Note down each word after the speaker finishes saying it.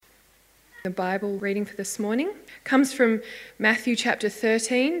The Bible reading for this morning comes from Matthew chapter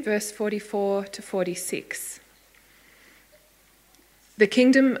 13, verse 44 to 46. The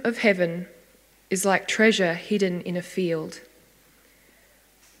kingdom of heaven is like treasure hidden in a field.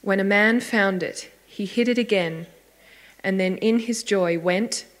 When a man found it, he hid it again, and then in his joy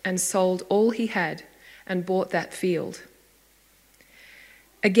went and sold all he had and bought that field.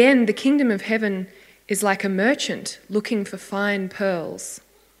 Again, the kingdom of heaven is like a merchant looking for fine pearls.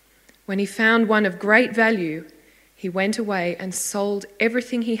 When he found one of great value, he went away and sold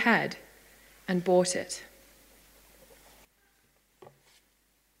everything he had and bought it.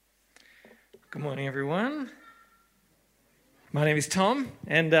 Good morning, everyone. My name is Tom,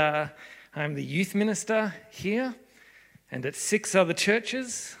 and I'm the youth minister here and at 6 other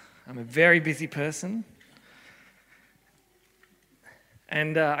churches. I'm a very busy person.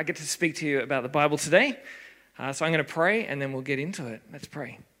 And I get to speak to you about the Bible today. So I'm going to pray, and then we'll get into it. Let's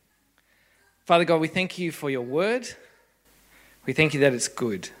pray. Father God, we thank you for your word. We thank you that it's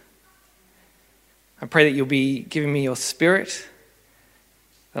good. I pray that you'll be giving me your spirit,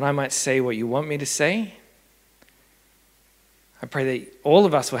 that I might say what you want me to say. I pray that all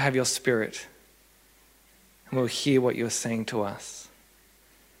of us will have your spirit and we'll hear what you're saying to us.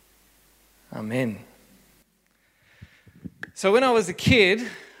 Amen. So when I was a kid,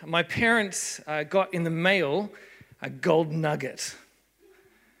 my parents got in the mail a gold nugget.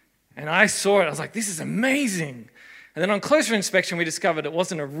 And I saw it, I was like, this is amazing. And then on closer inspection, we discovered it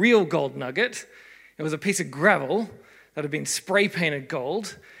wasn't a real gold nugget. It was a piece of gravel that had been spray painted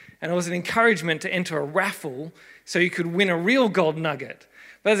gold. And it was an encouragement to enter a raffle so you could win a real gold nugget.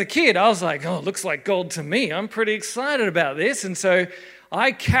 But as a kid, I was like, oh, it looks like gold to me. I'm pretty excited about this. And so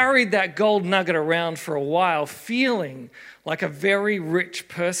I carried that gold nugget around for a while, feeling like a very rich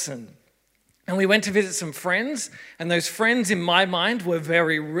person. And we went to visit some friends, and those friends in my mind were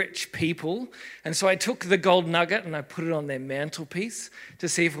very rich people. And so I took the gold nugget and I put it on their mantelpiece to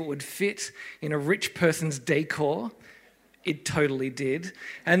see if it would fit in a rich person's decor. It totally did.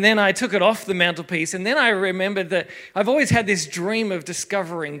 And then I took it off the mantelpiece, and then I remembered that I've always had this dream of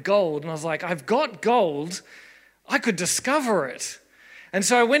discovering gold. And I was like, I've got gold, I could discover it. And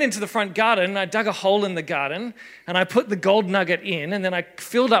so I went into the front garden, and I dug a hole in the garden, and I put the gold nugget in, and then I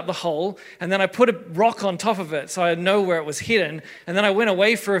filled up the hole, and then I put a rock on top of it so I know where it was hidden. And then I went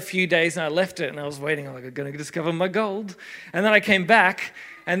away for a few days, and I left it, and I was waiting, I'm going to discover my gold. And then I came back,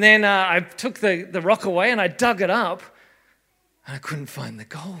 and then I took the rock away, and I dug it up, and I couldn't find the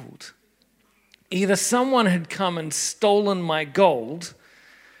gold. Either someone had come and stolen my gold,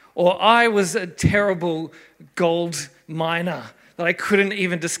 or I was a terrible gold miner that I couldn't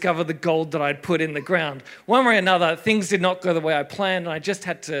even discover the gold that I'd put in the ground. One way or another, things did not go the way I planned, and I just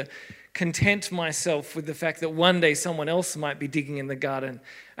had to content myself with the fact that one day someone else might be digging in the garden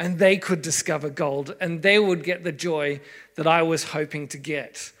and they could discover gold and they would get the joy that I was hoping to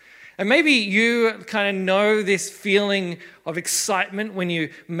get. And maybe you kind of know this feeling of excitement when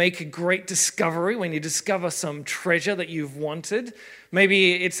you make a great discovery, when you discover some treasure that you've wanted.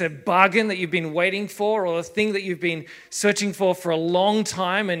 Maybe it's a bargain that you've been waiting for, or a thing that you've been searching for a long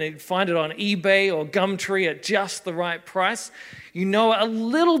time, and you find it on eBay or Gumtree at just the right price. You know a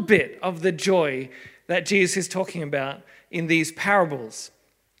little bit of the joy that Jesus is talking about in these parables.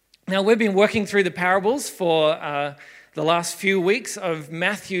 Now, we've been working through the parables for the last few weeks of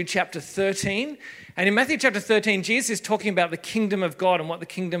Matthew chapter 13. And in Matthew chapter 13, Jesus is talking about the kingdom of God and what the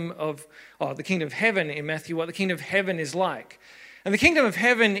kingdom of heaven in Matthew, what the kingdom of heaven is like. And the kingdom of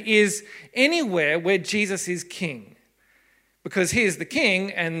heaven is anywhere where Jesus is king, because he is the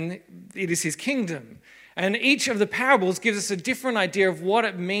king and it is his kingdom. And each of the parables gives us a different idea of what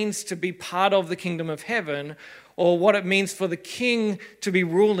it means to be part of the kingdom of heaven, or what it means for the king to be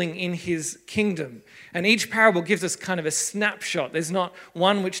ruling in his kingdom. And each parable gives us kind of a snapshot. There's not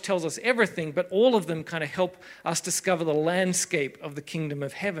one which tells us everything, but all of them kind of help us discover the landscape of the kingdom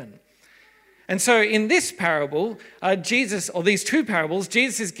of heaven. And so in this parable, these two parables,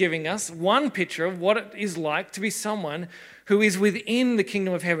 Jesus is giving us one picture of what it is like to be someone who is within the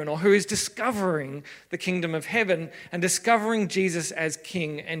kingdom of heaven, or who is discovering the kingdom of heaven and discovering Jesus as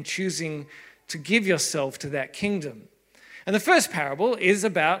king and choosing to give yourself to that kingdom. And the first parable is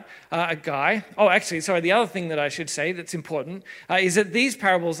about a guy. The other thing that I should say that's important is that these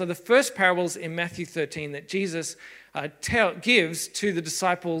parables are the first parables in Matthew 13 that Jesus gives to the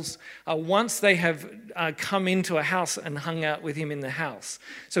disciples once they have come into a house and hung out with him in the house.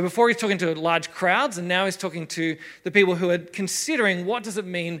 So before he's talking to large crowds, and now he's talking to the people who are considering what does it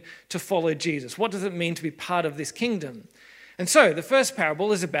mean to follow Jesus? What does it mean to be part of this kingdom? And so the first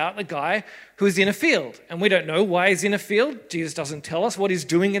parable is about a guy who is in a field. And we don't know why he's in a field. Jesus doesn't tell us what he's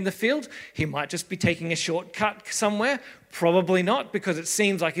doing in the field. He might just be taking a shortcut somewhere. Probably not, because it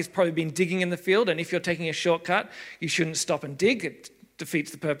seems like he's probably been digging in the field. And if you're taking a shortcut, you shouldn't stop and dig. It defeats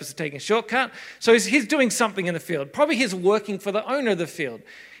the purpose of taking a shortcut. So he's doing something in the field. Probably he's working for the owner of the field.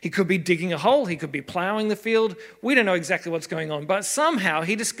 He could be digging a hole. He could be plowing the field. We don't know exactly what's going on. But somehow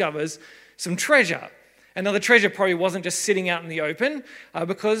he discovers some treasure. And now the treasure probably wasn't just sitting out in the open,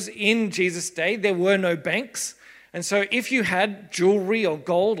 because in Jesus' day there were no banks. And so if you had jewelry or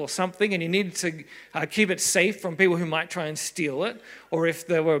gold or something and you needed to keep it safe from people who might try and steal it, or if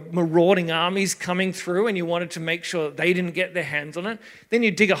there were marauding armies coming through and you wanted to make sure that they didn't get their hands on it, then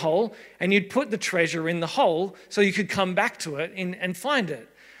you'd dig a hole and you'd put the treasure in the hole so you could come back to it and find it.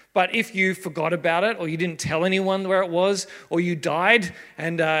 But if you forgot about it, or you didn't tell anyone where it was, or you died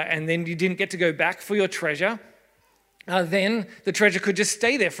and then you didn't get to go back for your treasure, then the treasure could just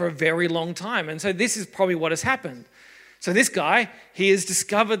stay there for a very long time. And so this is probably what has happened. So this guy, he has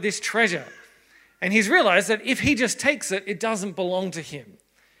discovered this treasure. And he's realized that if he just takes it, it doesn't belong to him.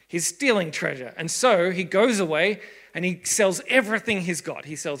 He's stealing treasure. And so he goes away and he sells everything he's got.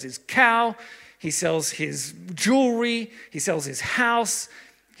 He sells his cow, he sells his jewelry, he sells his house,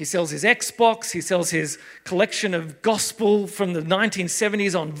 he sells his Xbox, he sells his collection of gospel from the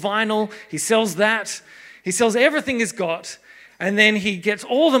 1970s on vinyl. He sells that. He sells everything he's got, and then he gets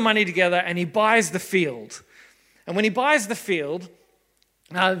all the money together and he buys the field. And when he buys the field,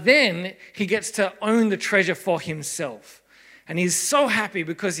 then he gets to own the treasure for himself. And he's so happy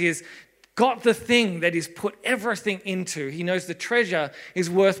because he has got the thing that he's put everything into. He knows the treasure is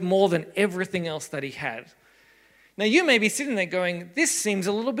worth more than everything else that he had. Now, you may be sitting there going, this seems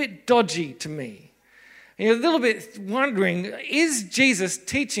a little bit dodgy to me. And you're a little bit wondering, is Jesus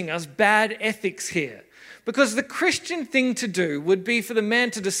teaching us bad ethics here? Because the Christian thing to do would be for the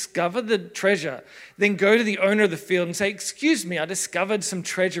man to discover the treasure, then go to the owner of the field and say, excuse me, I discovered some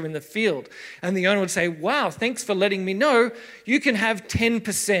treasure in the field. And the owner would say, wow, thanks for letting me know. You can have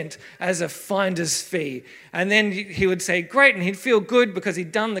 10% as a finder's fee. And then he would say, great, and he'd feel good because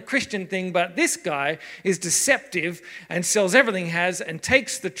he'd done the Christian thing, but this guy is deceptive and sells everything he has and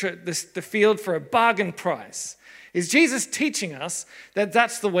takes the field for a bargain price. Is Jesus teaching us that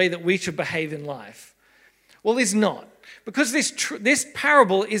that's the way that we should behave in life? Well, it's not. Because this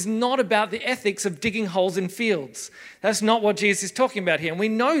parable is not about the ethics of digging holes in fields. That's not what Jesus is talking about here. And we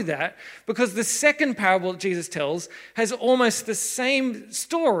know that because the second parable that Jesus tells has almost the same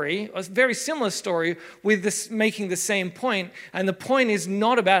story, a very similar story, with this making the same point. And the point is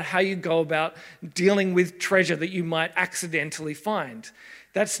not about how you go about dealing with treasure that you might accidentally find.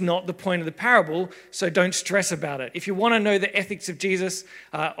 That's not the point of the parable, so don't stress about it. If you want to know the ethics of Jesus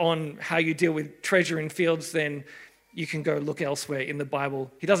on how you deal with treasure in fields, then you can go look elsewhere in the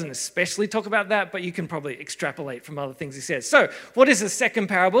Bible. He doesn't especially talk about that, but you can probably extrapolate from other things he says. So, what is the second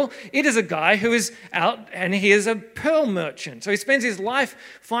parable? It is a guy who is out and he is a pearl merchant. So he spends his life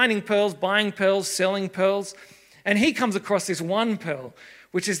finding pearls, buying pearls, selling pearls, and he comes across this one pearl,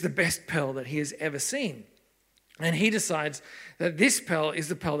 which is the best pearl that he has ever seen. And he decides that this pearl is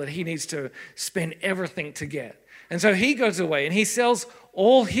the pearl that he needs to spend everything to get. And so he goes away and he sells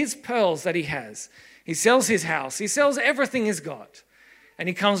all his pearls that he has. He sells his house. He sells everything he's got. And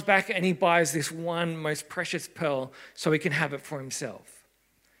he comes back and he buys this one most precious pearl so he can have it for himself.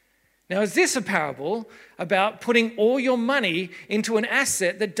 Now, is this a parable about putting all your money into an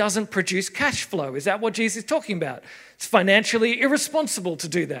asset that doesn't produce cash flow? Is that what Jesus is talking about? It's financially irresponsible to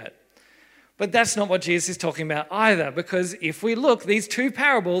do that. But that's not what Jesus is talking about either, because if we look, these two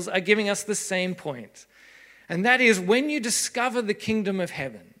parables are giving us the same point. And that is, when you discover the kingdom of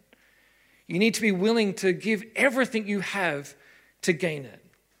heaven, you need to be willing to give everything you have to gain it.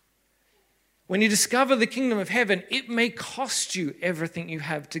 When you discover the kingdom of heaven, it may cost you everything you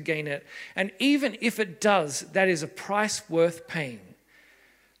have to gain it. And even if it does, that is a price worth paying,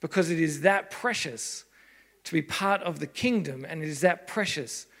 because it is that precious to be part of the kingdom, and it is that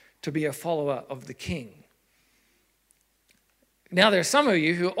precious to be a follower of the King. Now, there are some of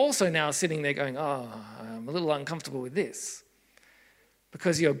you who are also now sitting there going, I'm a little uncomfortable with this.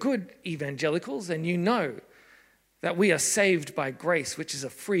 Because you're good evangelicals and you know that we are saved by grace, which is a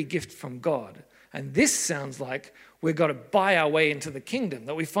free gift from God. And this sounds like we've got to buy our way into the kingdom,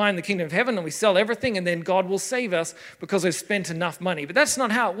 that we find the kingdom of heaven and we sell everything and then God will save us because we've spent enough money. But that's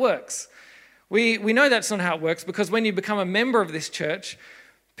not how it works. We know that's not how it works, because when you become a member of this church,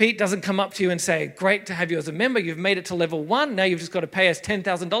 Pete doesn't come up to you and say, great to have you as a member. You've made it to level 1. Now you've just got to pay us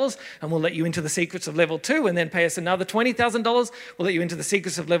 $10,000 and we'll let you into the secrets of level 2, and then pay us another $20,000. We'll let you into the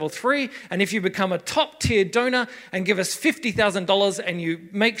secrets of level 3. And if you become a top tier donor and give us $50,000 and you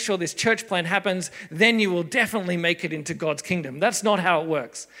make sure this church plan happens, then you will definitely make it into God's kingdom. That's not how it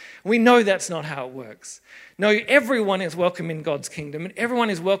works. We know that's not how it works. No, everyone is welcome in God's kingdom, and everyone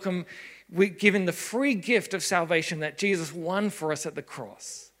is welcome given the free gift of salvation that Jesus won for us at the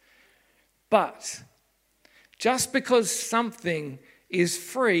cross. But just because something is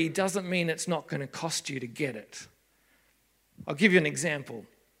free doesn't mean it's not going to cost you to get it. I'll give you an example.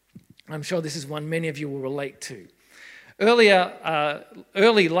 I'm sure this is one many of you will relate to.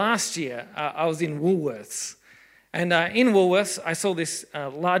 Early last year, I was in Woolworths. And in Woolworths, I saw this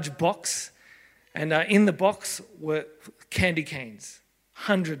large box. And in the box were candy canes.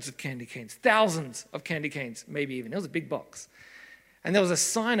 Hundreds of candy canes. Thousands of candy canes, maybe even. It was a big box. And there was a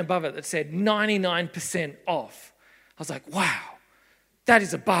sign above it that said 99% off. I was like, wow, that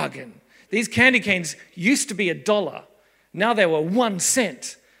is a bargain. These candy canes used to be $1. Now they were 1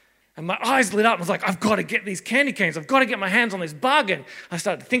 cent. And my eyes lit up. I was like, I've got to get these candy canes. I've got to get my hands on this bargain. I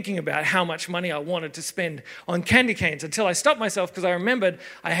started thinking about how much money I wanted to spend on candy canes until I stopped myself because I remembered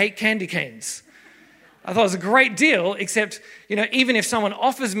I hate candy canes. I thought it was a great deal, except, even if someone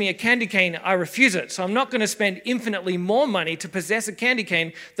offers me a candy cane, I refuse it. So I'm not going to spend infinitely more money to possess a candy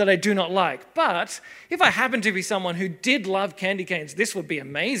cane that I do not like. But if I happen to be someone who did love candy canes, this would be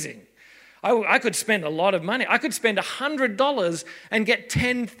amazing. I could spend a lot of money. I could spend $100 and get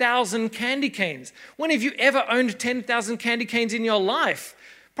 10,000 candy canes. When have you ever owned 10,000 candy canes in your life?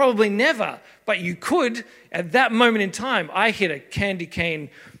 Probably never. But you could. At that moment in time, I hit a candy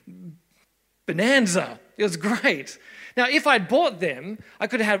cane bonanza. It was great. Now, if I'd bought them, I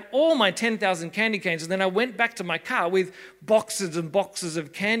could have all my 10,000 candy canes, and then I went back to my car with boxes and boxes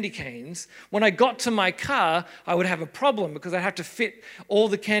of candy canes. When I got to my car, I would have a problem because I'd have to fit all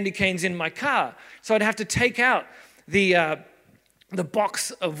the candy canes in my car. So I'd have to take out the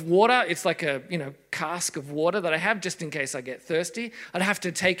box of water. It's like a cask of water that I have just in case I get thirsty. I'd have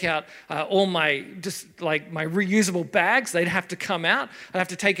to take out all my my reusable bags. They'd have to come out. I'd have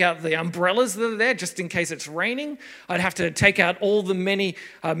to take out the umbrellas that are there just in case it's raining. I'd have to take out all the many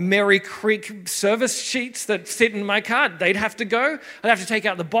Merry Creek service sheets that sit in my car. They'd have to go. I'd have to take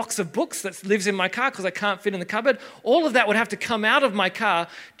out the box of books that lives in my car because I can't fit in the cupboard. All of that would have to come out of my car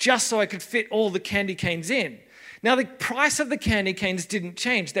just so I could fit all the candy canes in. Now, the price of the candy canes didn't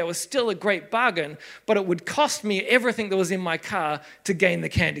change. That was still a great bargain, but it would cost me everything that was in my car to gain the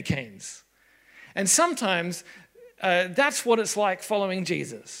candy canes. And sometimes that's what it's like following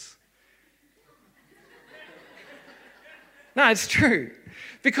Jesus. No, it's true.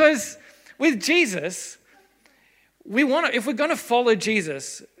 Because with Jesus, if we're going to follow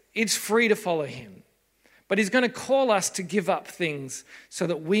Jesus, it's free to follow him. But he's going to call us to give up things so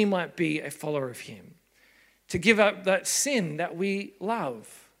that we might be a follower of him. To give up that sin that we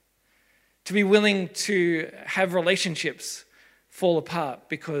love, to be willing to have relationships fall apart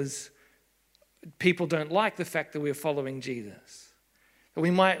because people don't like the fact that we're following Jesus. That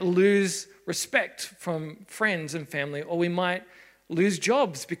we might lose respect from friends and family, or we might lose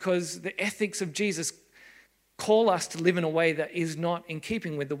jobs because the ethics of Jesus call us to live in a way that is not in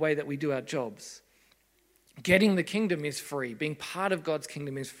keeping with the way that we do our jobs. Getting the kingdom is free. Being part of God's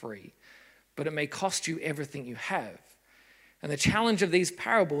kingdom is free. But it may cost you everything you have. And the challenge of these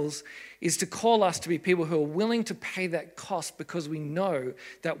parables is to call us to be people who are willing to pay that cost because we know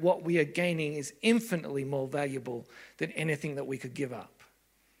that what we are gaining is infinitely more valuable than anything that we could give up.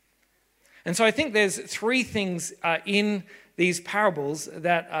 And so I think there's 3 things in these parables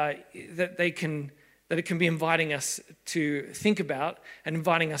that it can be inviting us to think about and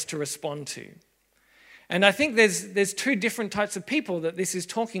inviting us to respond to. And I think there's 2 different types of people that this is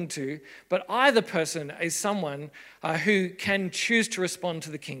talking to, but either person is someone who can choose to respond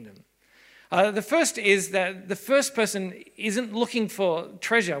to the kingdom. The first is that the first person isn't looking for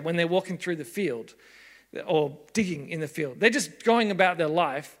treasure when they're walking through the field or digging in the field. They're just going about their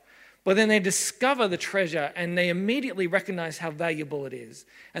life, but then they discover the treasure and they immediately recognize how valuable it is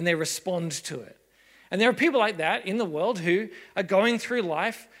and they respond to it. And there are people like that in the world who are going through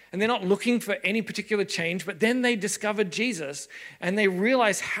life and they're not looking for any particular change, but then they discover Jesus and they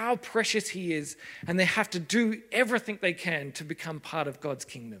realize how precious he is and they have to do everything they can to become part of God's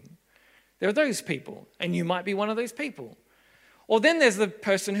kingdom. There are those people, and you might be one of those people. Or then there's the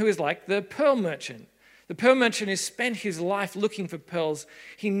person who is like the pearl merchant. The pearl merchant has spent his life looking for pearls.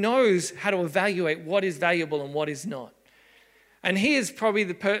 He knows how to evaluate what is valuable and what is not. And he is probably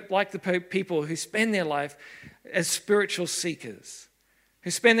like the people who spend their life as spiritual seekers.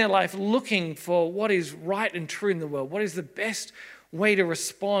 who spend their life looking for what is right and true in the world, what is the best way to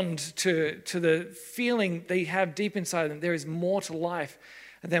respond to the feeling they have deep inside them. There is more to life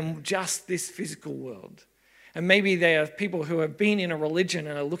than just this physical world. And maybe they are people who have been in a religion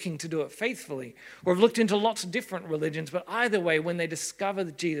and are looking to do it faithfully, or have looked into lots of different religions, but either way, when they discover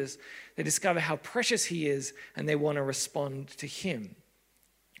Jesus, they discover how precious he is and they want to respond to him.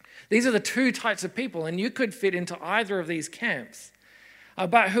 These are the two types of people, and you could fit into either of these camps.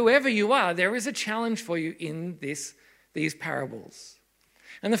 But whoever you are, there is a challenge for you in these parables.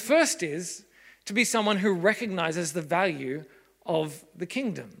 And the first is to be someone who recognizes the value of the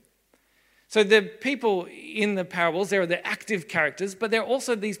kingdom. So the people in the parables, there are the active characters, but there are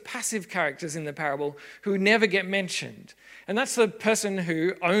also these passive characters in the parable who never get mentioned. And that's the person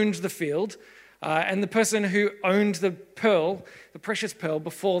who owned the field and the person who owned the pearl, the precious pearl,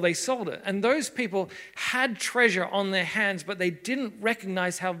 before they sold it. And those people had treasure on their hands, but they didn't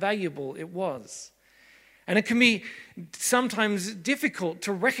recognize how valuable it was. And it can be sometimes difficult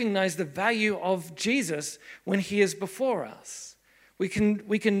to recognize the value of Jesus when he is before us. We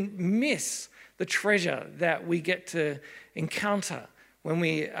can miss the treasure that we get to encounter when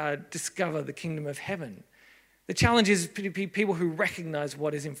we discover the kingdom of heaven. The challenge is to be people who recognize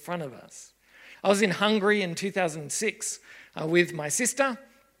what is in front of us. I was in Hungary in 2006 with my sister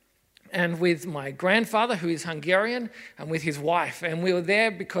and with my grandfather, who is Hungarian, and with his wife. And we were there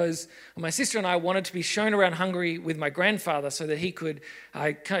because my sister and I wanted to be shown around Hungary with my grandfather so that he could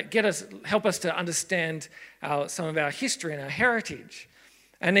help us to understand some of our history and our heritage.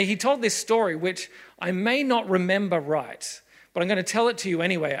 And he told this story, which I may not remember right, but I'm going to tell it to you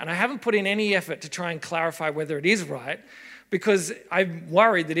anyway. And I haven't put in any effort to try and clarify whether it is right, because I'm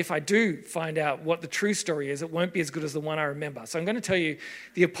worried that if I do find out what the true story is, it won't be as good as the one I remember. So I'm going to tell you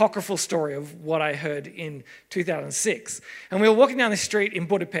the apocryphal story of what I heard in 2006. And we were walking down the street in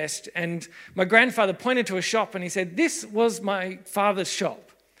Budapest, and my grandfather pointed to a shop, and he said, "This was my father's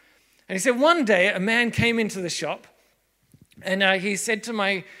shop." And he said, one day a man came into the shop, and he said to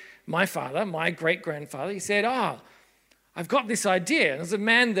my father, my great-grandfather, he said, I've got this idea. And it was a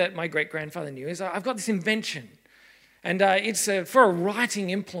man that my great-grandfather knew. He said, I've got this invention. And it's for a writing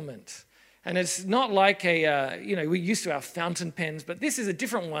implement. And it's not like we're used to our fountain pens, but this is a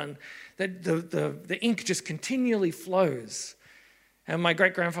different one that the ink just continually flows. And my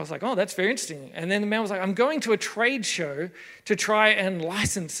great-grandfather was like, oh, that's very interesting. And then the man was like, I'm going to a trade show to try and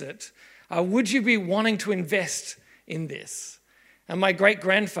license it. Would you be wanting to invest in this? And my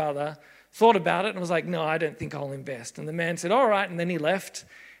great-grandfather thought about it and was like, no, I don't think I'll invest. And the man said, all right. And then he left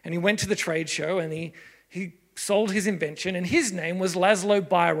and he went to the trade show and he sold his invention, and his name was Laszlo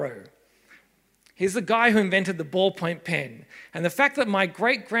Biro. He's the guy who invented the ballpoint pen. And the fact that my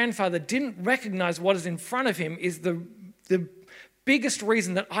great-grandfather didn't recognize what is in front of him is the biggest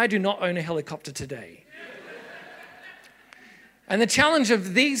reason that I do not own a helicopter today. And the challenge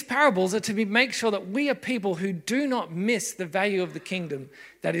of these parables are to make sure that we are people who do not miss the value of the kingdom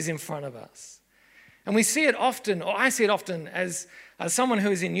that is in front of us. And we see it often, or I see it often as someone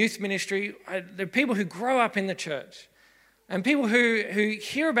who is in youth ministry. There are people who grow up in the church and people who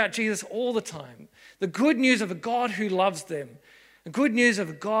hear about Jesus all the time. The good news of a God who loves them. The good news of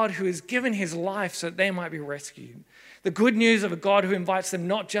a God who has given his life so that they might be rescued. The good news of a God who invites them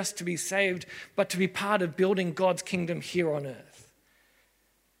not just to be saved, but to be part of building God's kingdom here on earth.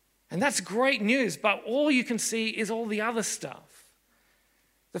 And that's great news, but all you can see is all the other stuff.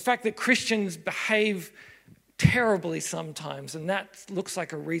 The fact that Christians behave terribly sometimes, and that looks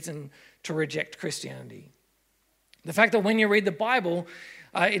like a reason to reject Christianity. The fact that when you read the Bible,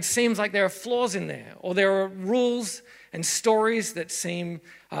 it seems like there are flaws in there, or there are rules and stories that seem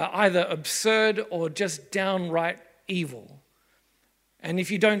either absurd or just downright evil. And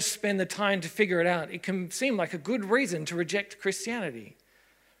if you don't spend the time to figure it out, it can seem like a good reason to reject Christianity.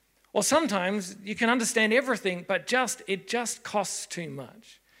 Or sometimes you can understand everything, but it just costs too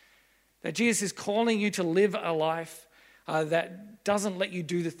much. That Jesus is calling you to live a life that doesn't let you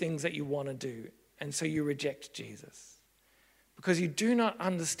do the things that you want to do, and so you reject Jesus. Because you do not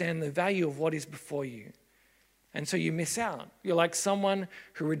understand the value of what is before you, and so you miss out. You're like someone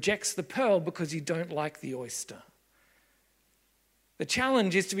who rejects the pearl because you don't like the oyster. The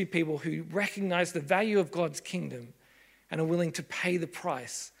challenge is to be people who recognize the value of God's kingdom and are willing to pay the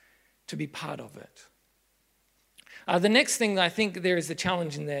price to be part of it. The next thing that I think there is a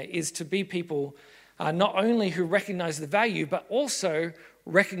challenge in there is to be people not only who recognize the value, but also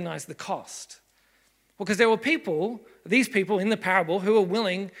recognize the cost. Because there were these people in the parable who were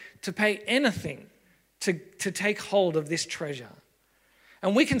willing to pay anything to take hold of this treasure.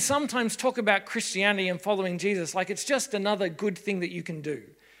 And we can sometimes talk about Christianity and following Jesus like it's just another good thing that you can do.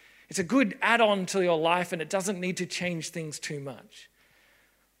 It's a good add-on to your life and it doesn't need to change things too much.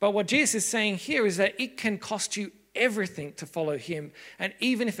 But what Jesus is saying here is that it can cost you everything to follow him. And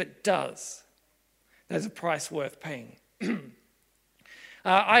even if it does, there's a price worth paying.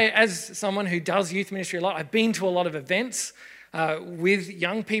 As someone who does youth ministry a lot, I've been to a lot of events with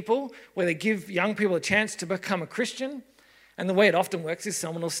young people where they give young people a chance to become a Christian. And the way it often works is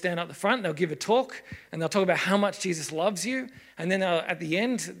someone will stand up the front, they'll give a talk, and they'll talk about how much Jesus loves you. And then at the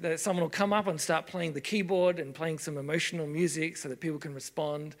end, someone will come up and start playing the keyboard and playing some emotional music so that people can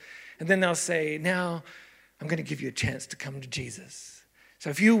respond. And then they'll say, now I'm going to give you a chance to come to Jesus. So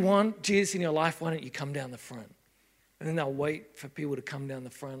if you want Jesus in your life, why don't you come down the front? And then they'll wait for people to come down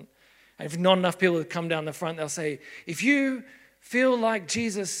the front. And if not enough people to come down the front, they'll say, if you feel like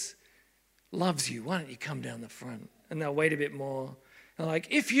Jesus loves you, why don't you come down the front? And they'll wait a bit more. They're like,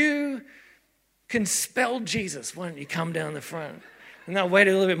 if you can spell Jesus, why don't you come down the front? And they'll wait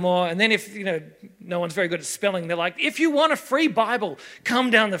a little bit more. And then if, no one's very good at spelling, they're like, if you want a free Bible,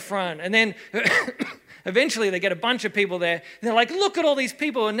 come down the front. And then eventually they get a bunch of people there. And they're like, look at all these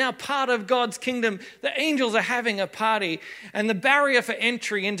people who are now part of God's kingdom. The angels are having a party. And the barrier for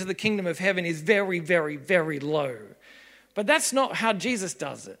entry into the kingdom of heaven is very, very, very low. But that's not how Jesus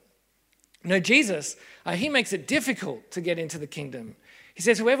does it. No, Jesus, he makes it difficult to get into the kingdom. He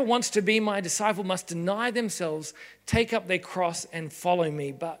says, whoever wants to be my disciple must deny themselves, take up their cross and follow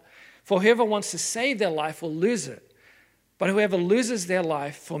me. But for whoever wants to save their life will lose it. But whoever loses their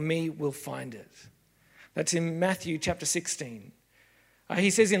life for me will find it. That's in Matthew chapter 16. He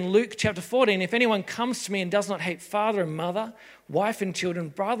says in Luke chapter 14, if anyone comes to me and does not hate father and mother, wife and children,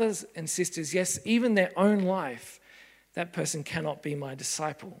 brothers and sisters, yes, even their own life, that person cannot be my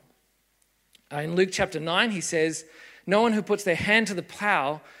disciple. In Luke chapter 9, he says, no one who puts their hand to the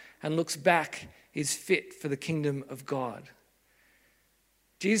plow and looks back is fit for the kingdom of God.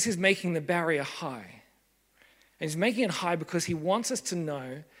 Jesus is making the barrier high. And he's making it high because he wants us to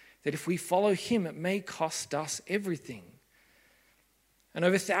know that if we follow him, it may cost us everything. And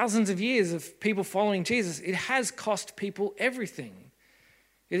over thousands of years of people following Jesus, it has cost people everything.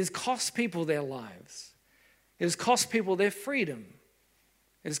 It has cost people their lives. It has cost people their freedom.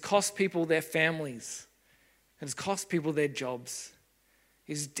 It has cost people their families. It has cost people their jobs.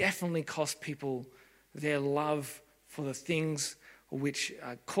 It has definitely cost people their love for the things which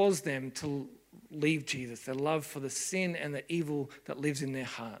caused them to leave Jesus, their love for the sin and the evil that lives in their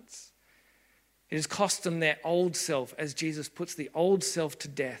hearts. It has cost them their old self as Jesus puts the old self to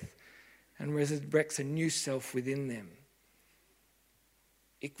death and resurrects a new self within them.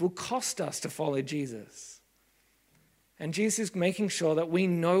 It will cost us to follow Jesus. And Jesus is making sure that we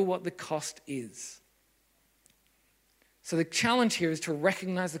know what the cost is. So the challenge here is to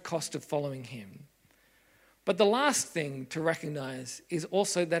recognize the cost of following him. But the last thing to recognize is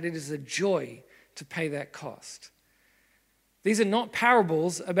also that it is a joy to pay that cost. These are not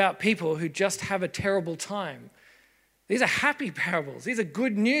parables about people who just have a terrible time. These are happy parables. These are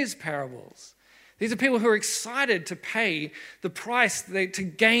good news parables. These are people who are excited to pay the price to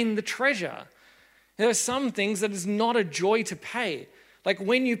gain the treasure. There are some things that is not a joy to pay. Like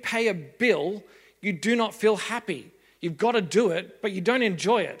when you pay a bill, you do not feel happy. You've got to do it, but you don't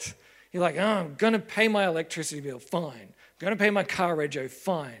enjoy it. You're like, I'm going to pay my electricity bill, fine. I'm going to pay my car rego,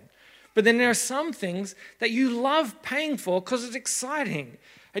 fine. But then there are some things that you love paying for because it's exciting.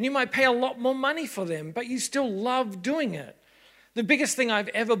 And you might pay a lot more money for them, but you still love doing it. The biggest thing I've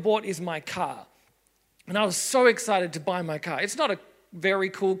ever bought is my car. And I was so excited to buy my car. It's not a very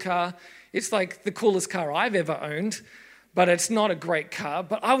cool car. It's like the coolest car I've ever owned, but it's not a great car.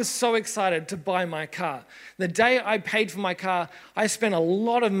 But I was so excited to buy my car. The day I paid for my car, I spent a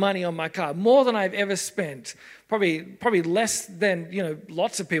lot of money on my car, more than I've ever spent. Probably less than,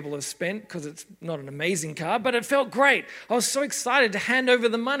 lots of people have spent because it's not an amazing car, but it felt great. I was so excited to hand over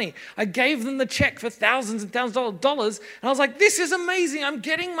the money. I gave them the check for thousands and thousands of dollars, and I was like, this is amazing. I'm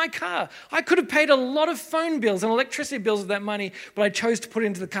getting my car. I could have paid a lot of phone bills and electricity bills with that money, but I chose to put it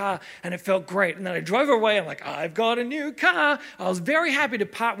into the car, and it felt great. And then I drove away. I'm like, I've got a new car. I was very happy to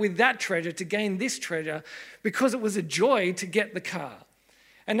part with that treasure to gain this treasure because it was a joy to get the car.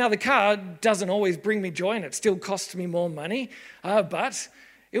 And now the car doesn't always bring me joy and it still costs me more money, but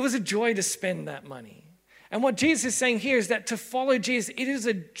it was a joy to spend that money. And what Jesus is saying here is that to follow Jesus, it is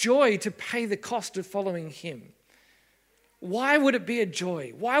a joy to pay the cost of following him. Why would it be a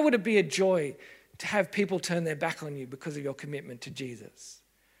joy? Why would it be a joy to have people turn their back on you because of your commitment to Jesus?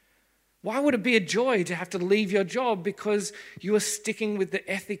 Why would it be a joy to have to leave your job because you are sticking with the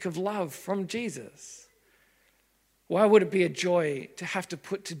ethic of love from Jesus? Why would it be a joy to have to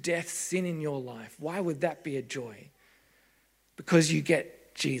put to death sin in your life? Why would that be a joy? Because you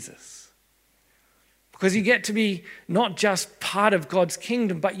get Jesus. Because you get to be not just part of God's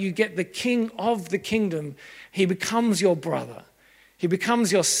kingdom, but you get the King of the kingdom. He becomes your brother. He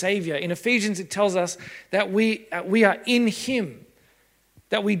becomes your Savior. In Ephesians, it tells us that we are in Him,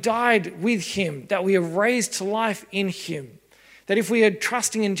 that we died with Him, that we are raised to life in Him. That if we are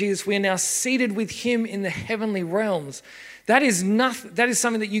trusting in Jesus, we are now seated with Him in the heavenly realms. That is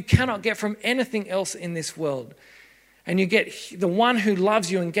something that you cannot get from anything else in this world. And you get the one who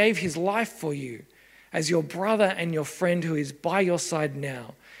loves you and gave His life for you as your brother and your friend who is by your side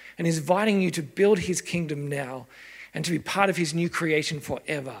now and is inviting you to build His kingdom now and to be part of His new creation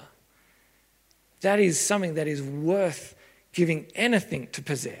forever. That is something that is worth giving anything to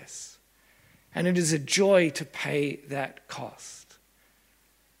possess. And it is a joy to pay that cost.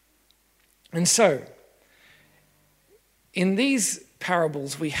 And so, in these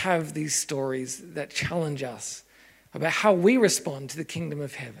parables, we have these stories that challenge us about how we respond to the kingdom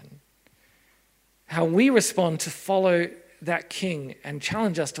of heaven, how we respond to follow that king, and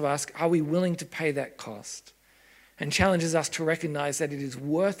challenge us to ask, are we willing to pay that cost? And challenges us to recognize that it is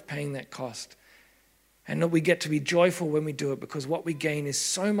worth paying that cost and that we get to be joyful when we do it, because what we gain is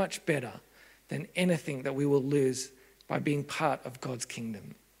so much better than anything that we will lose by being part of God's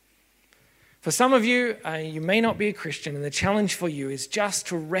kingdom. For some of you, you may not be a Christian, and the challenge for you is just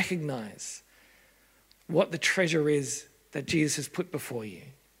to recognize what the treasure is that Jesus has put before you.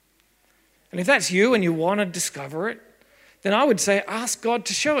 And if that's you and you want to discover it, then I would say ask God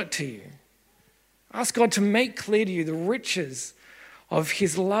to show it to you. Ask God to make clear to you the riches of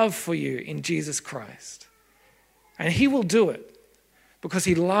His love for you in Jesus Christ. And He will do it, because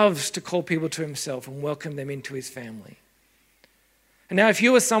He loves to call people to Himself and welcome them into His family. And now if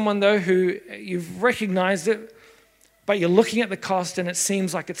you are someone, though, who you've recognized it, but you're looking at the cost and it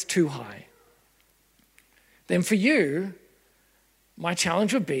seems like it's too high, then for you, my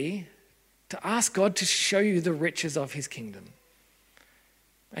challenge would be to ask God to show you the riches of His kingdom.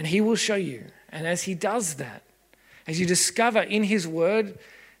 And He will show you. And as He does that, as you discover in His word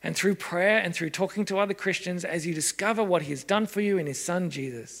and through prayer and through talking to other Christians, as you discover what He has done for you in His Son,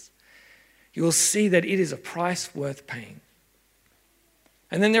 Jesus, you will see that it is a price worth paying.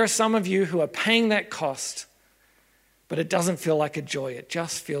 And then there are some of you who are paying that cost, but it doesn't feel like a joy. It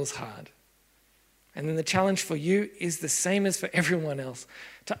just feels hard. And then the challenge for you is the same as for everyone else,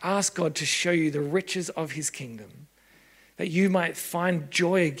 to ask God to show you the riches of His kingdom, that you might find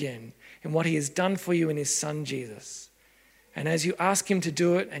joy again in what He has done for you in His Son, Jesus. And as you ask Him to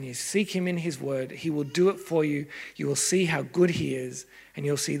do it and you seek Him in His word, He will do it for you. You will see how good He is, and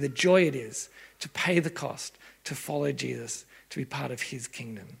you'll see the joy it is to pay the cost, to follow Jesus, to be part of His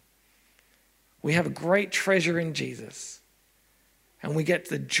kingdom. We have a great treasure in Jesus, and we get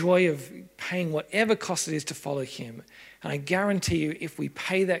the joy of paying whatever cost it is to follow Him. And I guarantee you, if we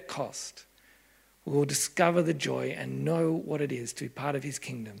pay that cost, we will discover the joy and know what it is to be part of His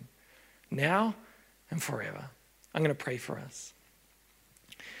kingdom, now and forever. I'm going to pray for us.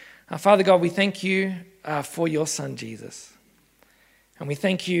 Father God, we thank You for Your Son, Jesus. And we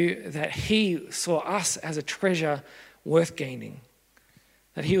thank You that He saw us as a treasure worth gaining,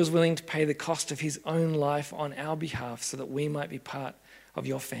 that He was willing to pay the cost of His own life on our behalf so that we might be part of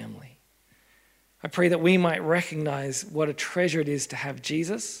Your family. I pray that we might recognize what a treasure it is to have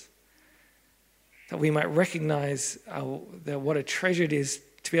Jesus, that we might recognize that what a treasure it is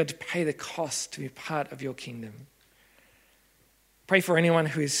to be able to pay the cost to be part of Your kingdom. Pray for anyone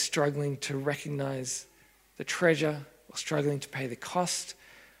who is struggling to recognize the treasure, or struggling to pay the cost,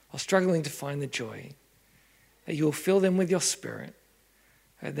 or struggling to find the joy, that You will fill them with Your Spirit,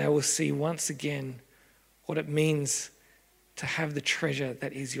 that they will see once again what it means to have the treasure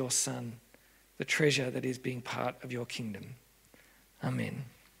that is Your Son, the treasure that is being part of Your kingdom. Amen.